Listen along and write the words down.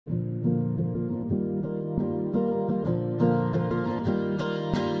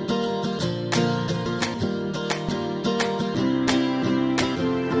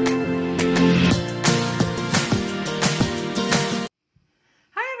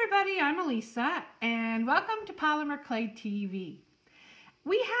everybody, I'm Elisa and welcome to Polymer Clay TV.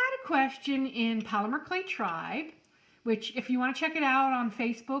 We had a question in Polymer Clay Tribe, which if you want to check it out on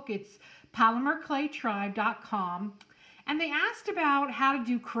Facebook, it's polymerclaytribe.com, and they asked about how to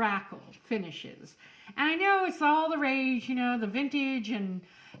do crackle finishes. And I know it's all the rage, you know, the vintage and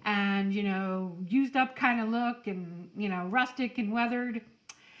you know, used up kind of look and, you know, rustic and weathered.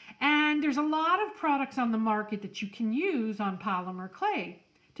 And there's a lot of products on the market that you can use on polymer clay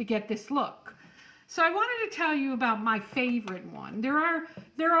to get this look. So I wanted to tell you about my favorite one. There are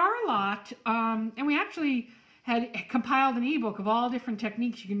a lot, and we actually had compiled an ebook of all different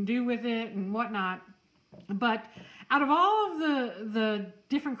techniques you can do with it and whatnot. But out of all of the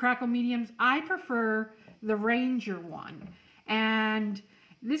different crackle mediums, I prefer the Ranger one. And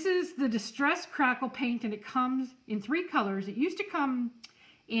this is the Distress Crackle Paint, and it comes in 3 colors. It used to come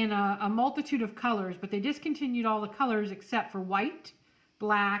in a multitude of colors, but they discontinued all the colors except for white,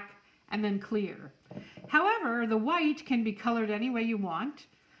 black, and then clear. However, the white can be colored any way you want.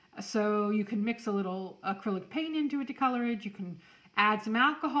 So you can mix a little acrylic paint into it to color it. You can add some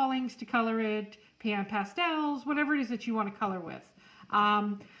alcohol inks to color it, pan pastels, whatever it is that you want to color with.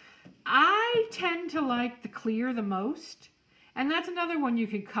 I tend to like the clear the most, and that's another one you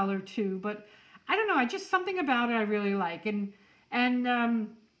could color too, but I don't know, just something about it I really like. And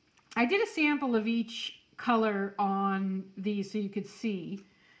I did a sample of each color on these so you could see.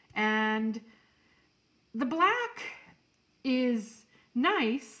 And the black is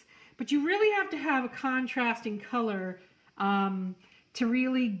nice, but you really have to have a contrasting color to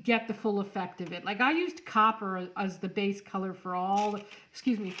really get the full effect of it. Like I used copper as the base color for all of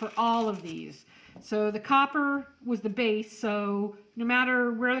these. So the copper was the base, so no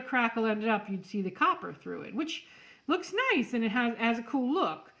matter where the crackle ended up, you'd see the copper through it, which looks nice and it has a cool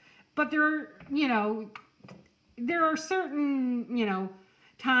look. But there are certain,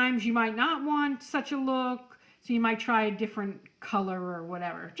 times you might not want such a look, so you might try a different color or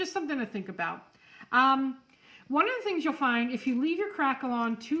whatever. Just something to think about. One of the things you'll find, if you leave your crackle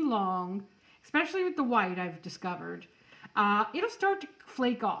on too long, especially with the white, I've discovered, it'll start to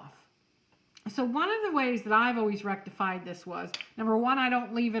flake off. So one of the ways that I've always rectified this was, number one, I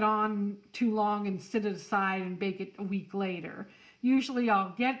don't leave it on too long and sit it aside and bake it a week later. Usually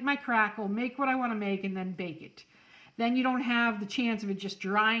I'll get my crackle, make what I want to make, and then bake it. Then you don't have the chance of it just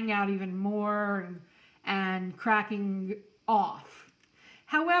drying out even more and cracking off.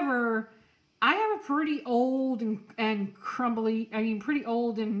 However, I have a pretty old and crumbly, pretty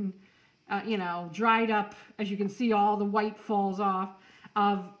old and, dried up, as you can see, all the white falls off.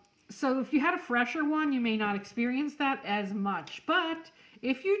 So if you had a fresher one, you may not experience that as much. But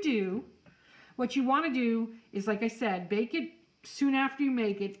if you do, what you want to do is, like I said, bake it soon after you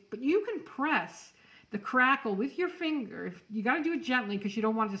make it, but you can press the crackle with your finger. You got to do it gently because you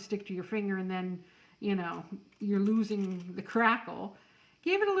don't want it to stick to your finger and then, you're losing the crackle.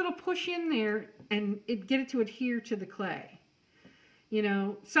 Give it a little push in there and get it to adhere to the clay.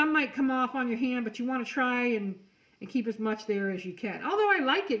 Some might come off on your hand, but you want to try and keep as much there as you can. Although I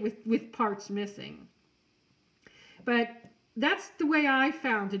like it with parts missing. But that's the way I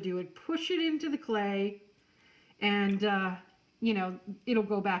found to do it. Push it into the clay and, it'll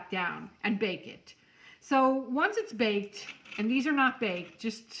go back down, and bake it. So once it's baked, and these are not baked,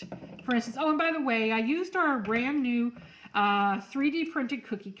 just for instance, oh, and by the way, I used our brand new 3D printed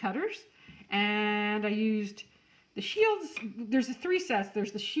cookie cutters, and I used the shields. There's 3 sets.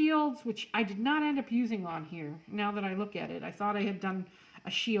 There's the shields, which I did not end up using on here. Now that I look at it, I thought I had done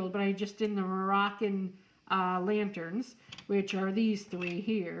a shield, but I just did the Moroccan lanterns, which are these 3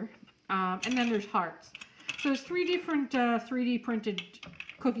 here. And then there's hearts. So there's 3 different 3D printed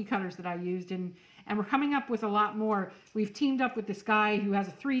cookie cutters that I used, and we're coming up with a lot more. We've teamed up with this guy who has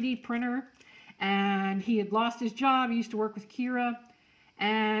a 3D printer, and he had lost his job. He used to work with Kira,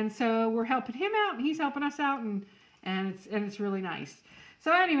 and so we're helping him out, and he's helping us out, and it's really nice.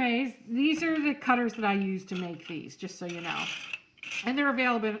 So anyways, these are the cutters that I use to make these, just so you know. And they're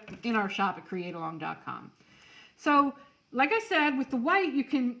available in our shop at createalong.com. So, like I said, with the white, you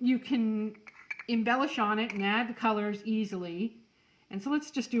can embellish on it and add the colors easily. And so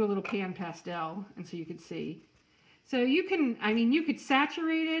let's just do a little pan pastel, and so you can see. So you can, you could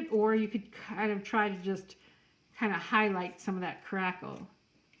saturate it, or you could kind of try to just kind of highlight some of that crackle.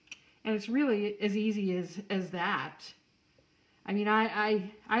 And it's really as easy as that. I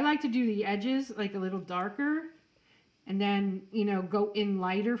like to do the edges like a little darker, and then, go in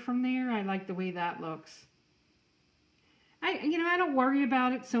lighter from there. I like the way that looks. I don't worry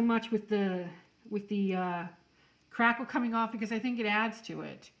about it so much with the crackle coming off, because I think it adds to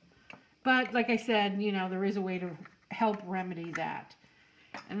it. But like I said, there is a way to help remedy that.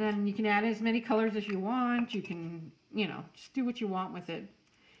 And then you can add as many colors as you want. You can, you know, just do what you want with it.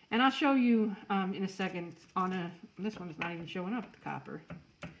 And I'll show you in a second on this one is not even showing up, the copper.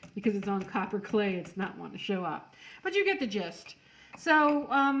 Because it's on copper clay, it's not wanting to show up. But you get the gist. So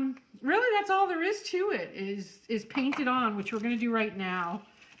really that's all there is to it, is paint it on, which we're going to do right now.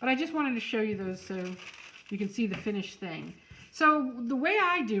 But I just wanted to show you those so you can see the finished thing. So the way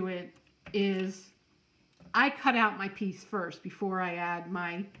I do it is I cut out my piece first before I add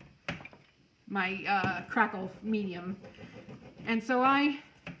my crackle medium. And so let's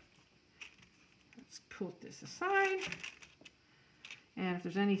put this aside. And if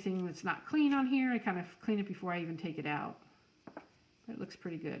there's anything that's not clean on here, I kind of clean it before I even take it out. But it looks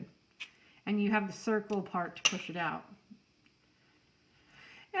pretty good. And you have the circle part to push it out.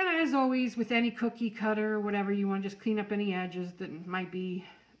 And as always, with any cookie cutter or whatever, you want to just clean up any edges that might be,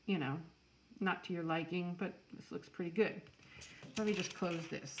 you know, not to your liking, but this looks pretty good. Let me just close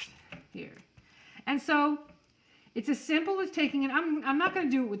this here. And so it's as simple as taking it. I'm not going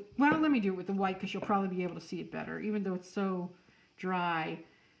to do it with, well, let me do it with the white because you'll probably be able to see it better, even though it's so dry.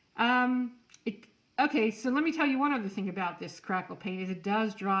 Okay, so let me tell you one other thing about this crackle paint is it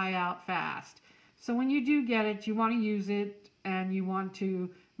does dry out fast. So when you do get it, you want to use it and you want to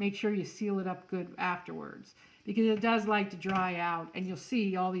make sure you seal it up good afterwards because it does like to dry out and you'll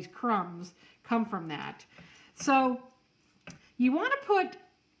see all these crumbs come from that. So you want to put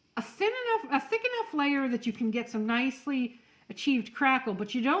a thick enough layer that you can get some nicely achieved crackle,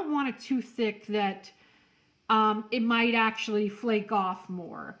 but you don't want it too thick that it might actually flake off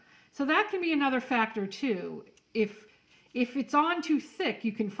more. So that can be another factor too. If it's on too thick,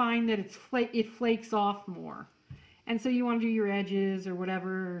 you can find that it flakes off more. And so you want to do your edges or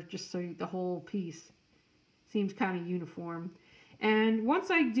whatever, just so the whole piece seems kind of uniform. And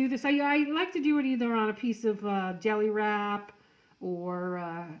once I do this, I like to do it either on a piece of deli wrap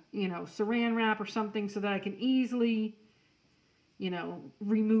or, you know, saran wrap or something so that I can easily, you know,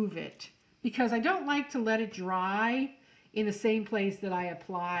 remove it. Because I don't like to let it dry in the same place that I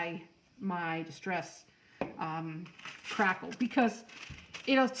apply my Distress crackle. Because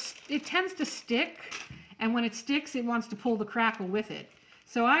it tends to stick, and when it sticks, it wants to pull the crackle with it.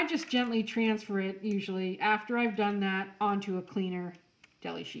 So I just gently transfer it, usually, after I've done that, onto a cleaner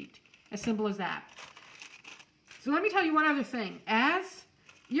deli sheet. As simple as that. So let me tell you one other thing. As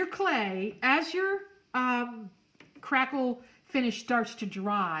your crackle finish starts to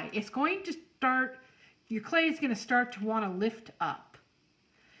dry, your clay is going to start to want to lift up.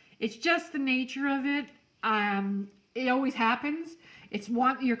 It's just the nature of it. It always happens.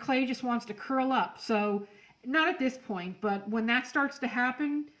 Your clay just wants to curl up. So not at this point, but when that starts to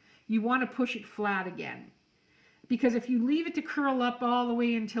happen, you want to push it flat again. Because if you leave it to curl up all the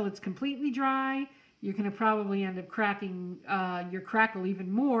way until it's completely dry, you're going to probably end up cracking your crackle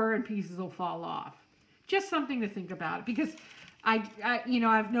even more and pieces will fall off. Just something to think about. Because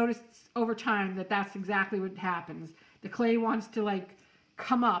I've noticed over time that that's exactly what happens. The clay wants to like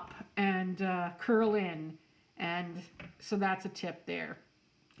come up and curl in. And so that's a tip there.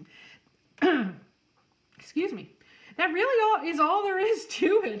 Excuse me. That really is all there is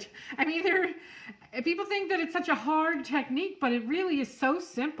to it. I mean, people think that it's such a hard technique, but it really is so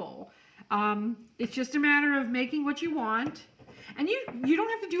simple. It's just a matter of making what you want. And you don't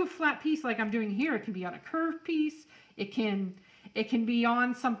have to do a flat piece like I'm doing here. It can be on a curved piece. It can be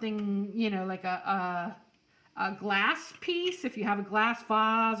on something, you know, like a glass piece. If you have a glass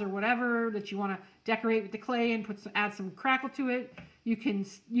vase or whatever that you want to decorate with the clay and add some crackle to it, you can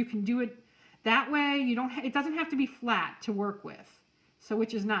do it that way. It doesn't have to be flat to work with. So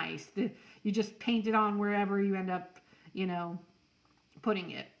which is nice. You just paint it on wherever you end up, you know,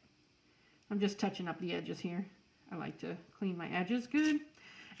 putting it. I'm just touching up the edges here. I like to clean my edges good.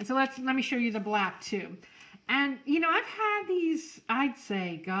 And so let me show you the black too. And you know, I've had these, I'd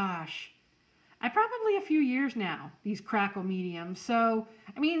say, gosh, probably a few years now, these crackle mediums. So,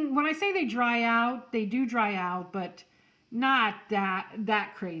 I mean, when I say they dry out, they do dry out, but not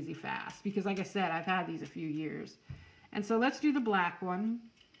that crazy fast. Because like I said, I've had these a few years. And so let's do the black one.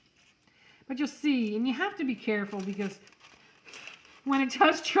 But you'll see, and you have to be careful because when it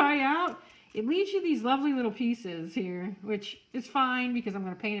does dry out, it leaves you these lovely little pieces here, which is fine because I'm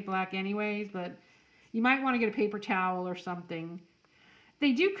going to paint it black anyways, but you might want to get a paper towel or something.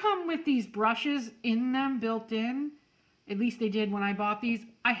 They do come with these brushes in them, built in. At least they did when I bought these.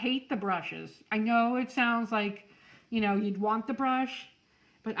 I hate the brushes. I know it sounds like, you know, you'd want the brush,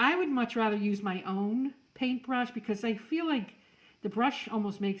 but I would much rather use my own paintbrush because I feel like the brush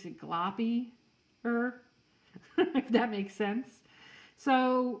almost makes it gloppy-er, if that makes sense.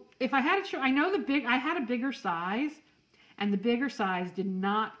 So if I had to, I had a bigger size, and the bigger size did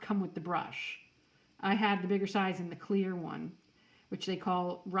not come with the brush. I had the bigger size in the clear one, which they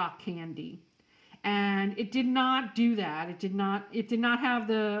call rock candy, and it did not do that. It did not have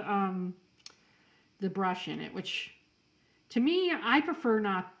the brush in it, which to me, I prefer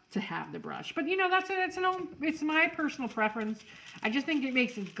not to have the brush. But you know, it's my personal preference. I just think it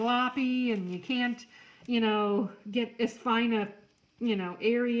makes it gloppy, and you can't, you know, get as fine a, you know,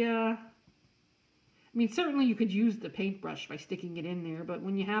 area. I mean, certainly you could use the paintbrush by sticking it in there, but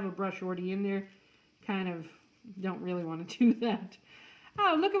when you have a brush already in there, kind of don't really want to do that.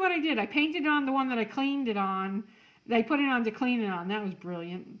 Oh, look at what I did. I painted on the one that I cleaned it on. I put it on to clean it on. That was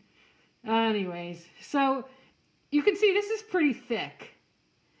brilliant. Anyways, so you can see this is pretty thick.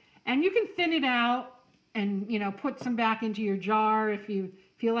 And you can thin it out and, you know, put some back into your jar if you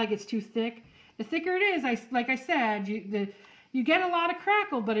feel like it's too thick. The thicker it is, like I said, you get a lot of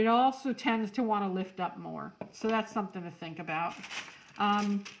crackle, but it also tends to want to lift up more. So that's something to think about.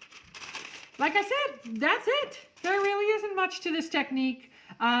 Like I said, that's it. There really isn't much to this technique.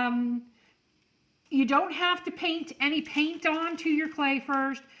 You don't have to paint any paint onto your clay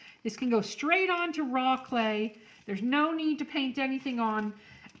first. This can go straight onto raw clay. There's no need to paint anything on.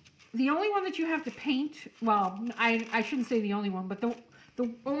 The only one that you have to paint, well, I shouldn't say the only one, but the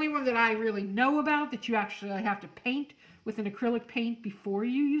only one that I really know about that you actually have to paint with an acrylic paint before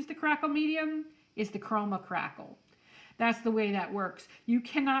you use the crackle medium is the chroma crackle. That's the way that works. You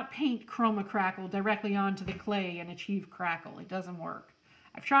cannot paint chroma crackle directly onto the clay and achieve crackle. It doesn't work.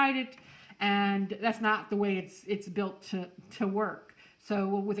 I've tried it, and that's not the way it's built to work. So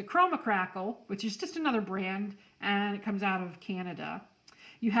with a chroma crackle, which is just another brand, and it comes out of Canada,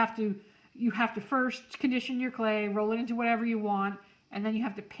 you have to first condition your clay, roll it into whatever you want, and then you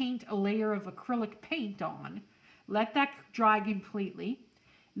have to paint a layer of acrylic paint on. Let that dry completely.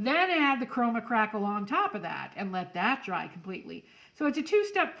 Then add the chroma crackle on top of that and let that dry completely. So it's a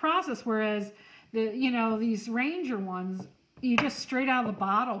two-step process, whereas these Ranger ones, you just straight out of the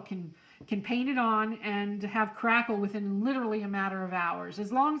bottle can paint it on and have crackle within literally a matter of hours,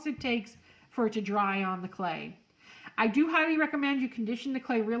 as long as it takes for it to dry on the clay. I do highly recommend you condition the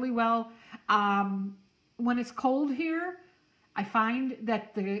clay really well. When it's cold here, I find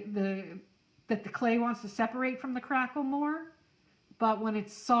that the clay wants to separate from the crackle more. But when the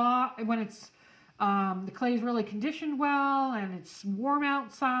clay is really conditioned well and it's warm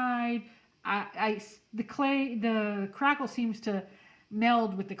outside, the crackle seems to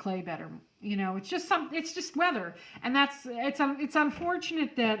meld with the clay better. You know, it's just weather, and it's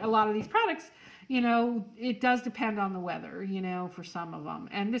unfortunate that a lot of these products, you know, it does depend on the weather, you know, for some of them.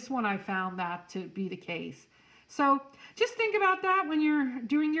 And this one, I found that to be the case. So just think about that when you're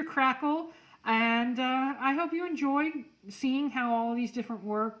doing your crackle. And I hope you enjoyed seeing how all these different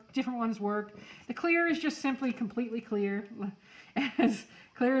ones work. The clear is just simply completely clear, as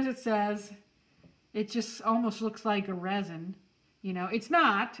clear as it says. It just almost looks like a resin. You know, it's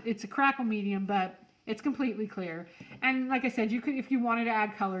not. It's a crackle medium, but it's completely clear. And like I said, you could, if you wanted to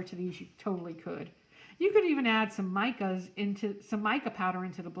add color to these, you totally could. You could even add some mica powder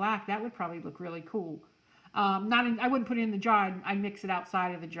into the black. That would probably look really cool. I wouldn't put it in the jar. I'd mix it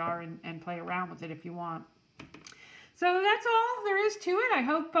outside of the jar and play around with it if you want. So that's all there is to it. I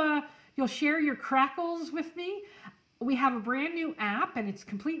hope you'll share your crackles with me. We have a brand new app, and it's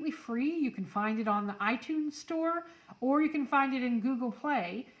completely free. You can find it on the iTunes store, or you can find it in Google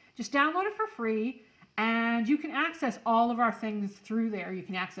Play. Just download it for free, and you can access all of our things through there. You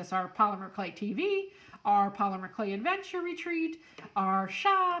can access our Polymer Clay TV, our Polymer Clay Adventure Retreat, our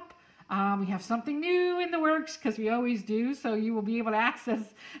shop. We have something new in the works, because we always do, so you will be able to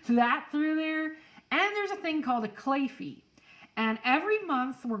access that through there. And there's a thing called a clay fee. And every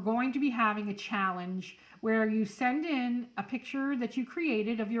month we're going to be having a challenge where you send in a picture that you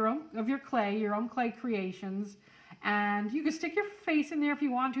created of your own clay creations, and you can stick your face in there if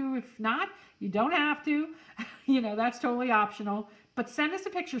you want to. If not, you don't have to. You know, that's totally optional. But send us a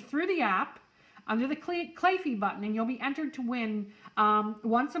picture through the app under the clay fee button, and you'll be entered to win.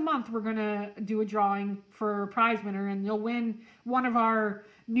 Once a month, we're going to do a drawing for a prize winner, and you'll win one of our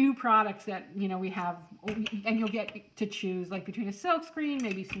new products that, you know, we have, and you'll get to choose, like between a silk screen,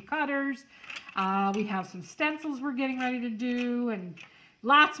 maybe some cutters. We have some stencils we're getting ready to do, and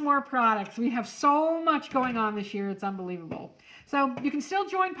lots more products. We have so much going on this year. It's unbelievable. So you can still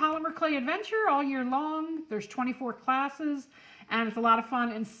join Polymer Clay Adventure all year long. There's 24 classes. And it's a lot of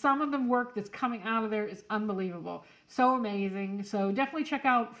fun, and some of the work that's coming out of there is unbelievable. So amazing. So definitely check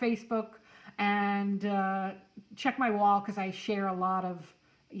out Facebook and check my wall, because I share a lot of,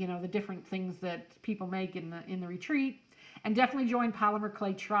 you know, the different things that people make in the retreat. And definitely join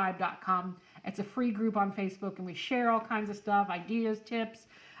polymerclaytribe.com It's a free group on Facebook, and we share all kinds of stuff, ideas, tips,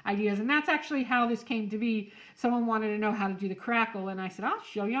 ideas. And that's actually how this came to be. Someone wanted to know how to do the crackle, and I said, I'll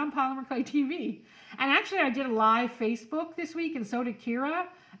show you on Polymer Clay TV. And actually, I did a live Facebook this week, and so did Kira.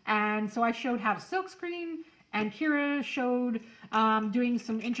 And so I showed how to silkscreen, and Kira showed doing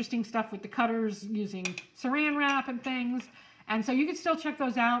some interesting stuff with the cutters using saran wrap and things. And so you can still check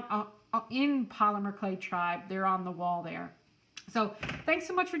those out in Polymer Clay Tribe. They're on the wall there. So thanks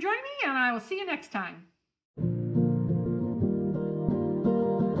so much for joining me, and I will see you next time.